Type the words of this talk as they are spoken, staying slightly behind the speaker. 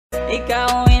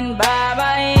Ikawin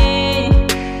babae,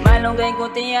 malunggay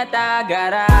ko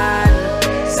tiyatagaran.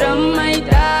 Sa may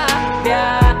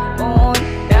tabyaon,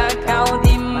 dakaw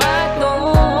di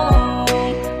matong.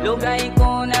 Lugay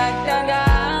ko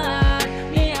nagtagan,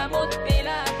 niabot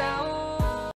pila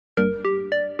taon.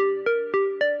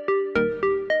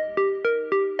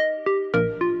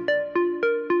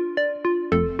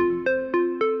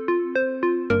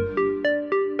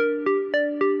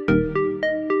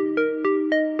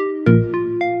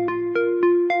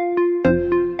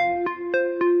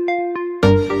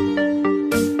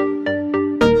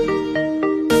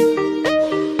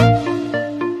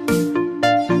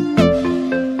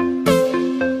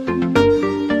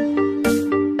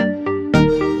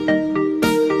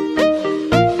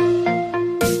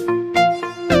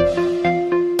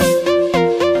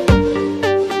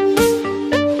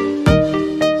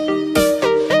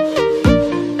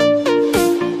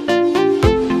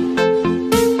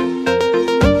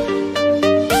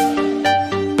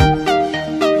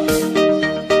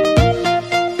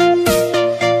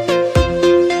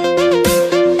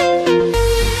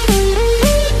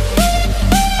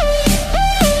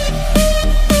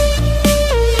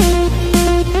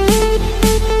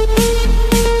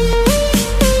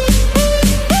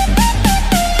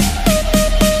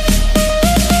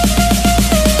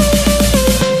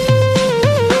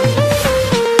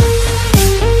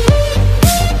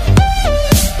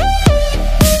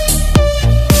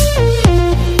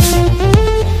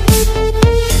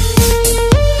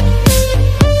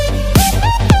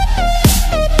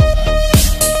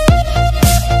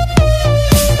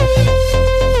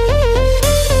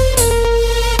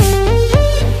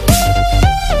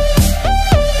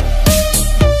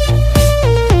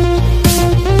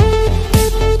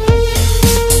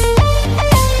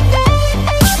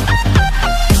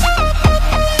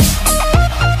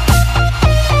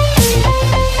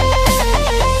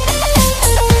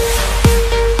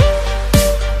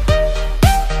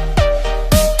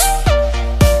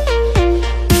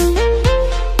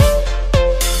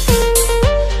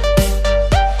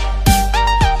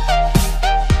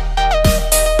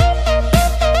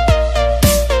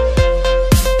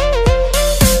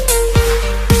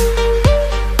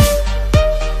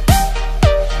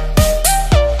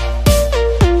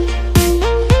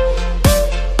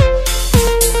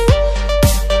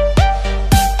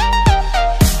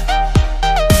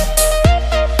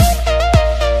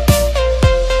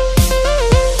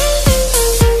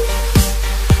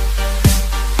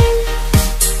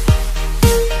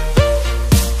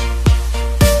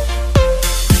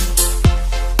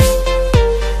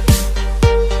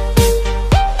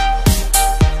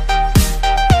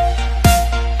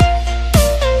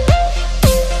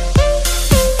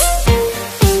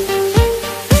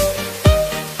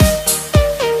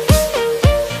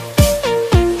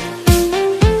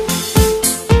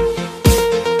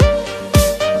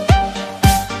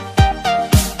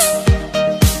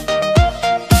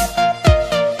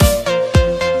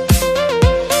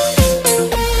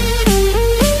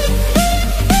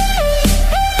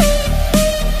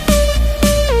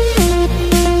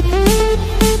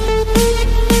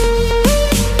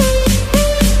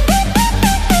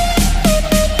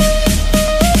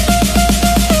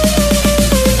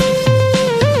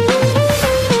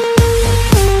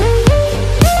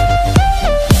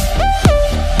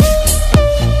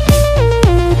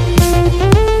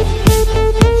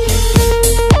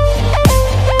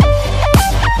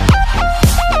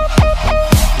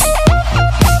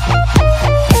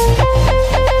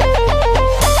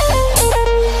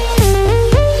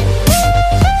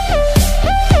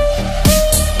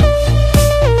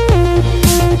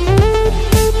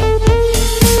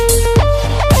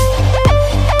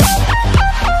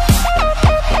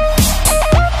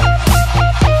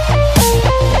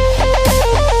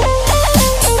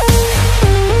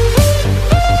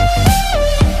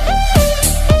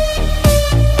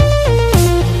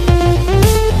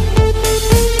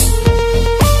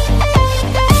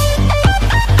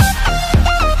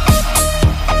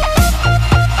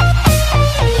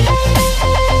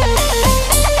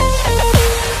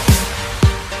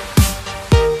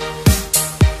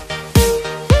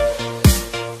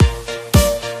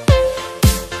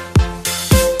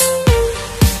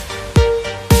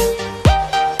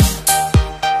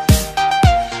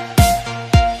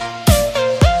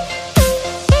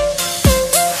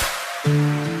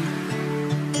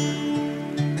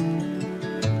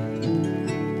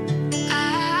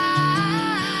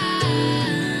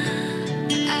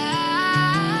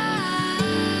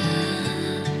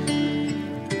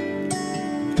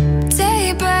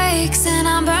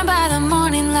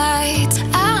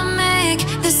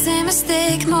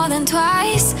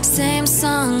 twice, same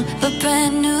song, but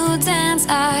brand new dance.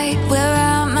 I wear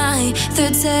out my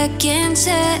third second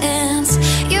chance.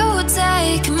 You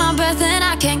take my breath and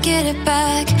I can't get it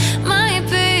back. Might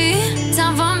be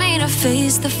time for me to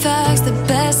face the facts. The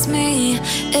best me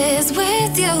is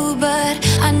with you, but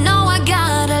I know I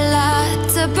got a lot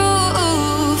to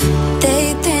prove.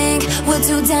 They think we're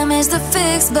too damaged to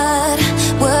fix, but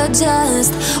we're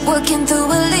just working through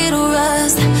a little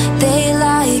rust. They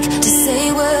like to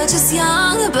say we're just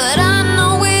young, but I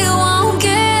know we won't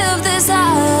give this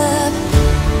up.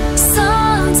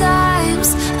 Sometimes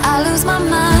I lose my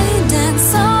mind, and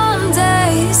some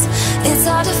days it's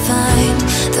hard to find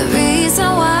the reason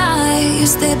why you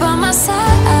stay by my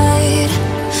side.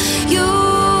 You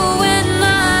and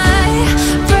I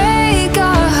break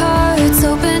our hearts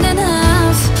open in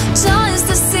half, just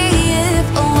to see if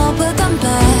we'll put them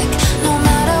back. No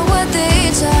matter what they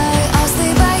try, I'll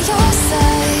stay by your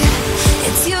side.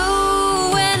 It's you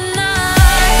and I.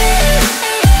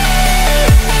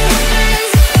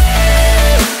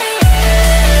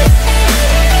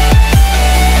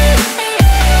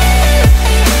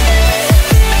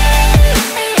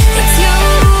 It's you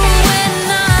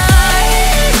and I.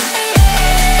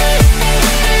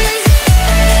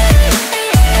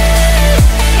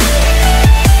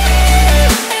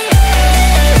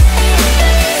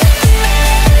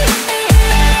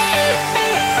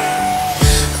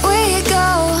 We go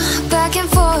back and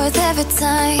forth every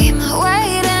time,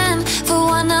 waiting for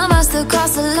one of us to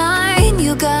cross the line.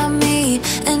 You got me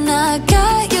and I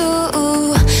got you,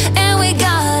 and we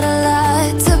got a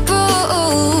lot to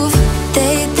prove.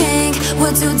 They think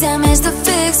we're too damaged to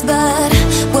fix, but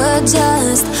we're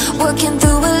just working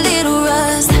through a little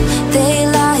rust. They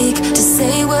like to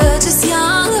say we're just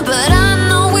young, but I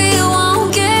know we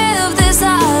won't give this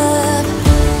up.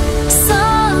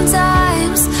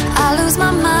 Sometimes I lose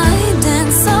my mind,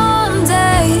 and some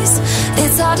days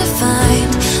it's hard to find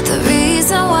the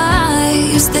reason why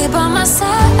you stay by my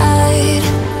side.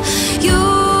 You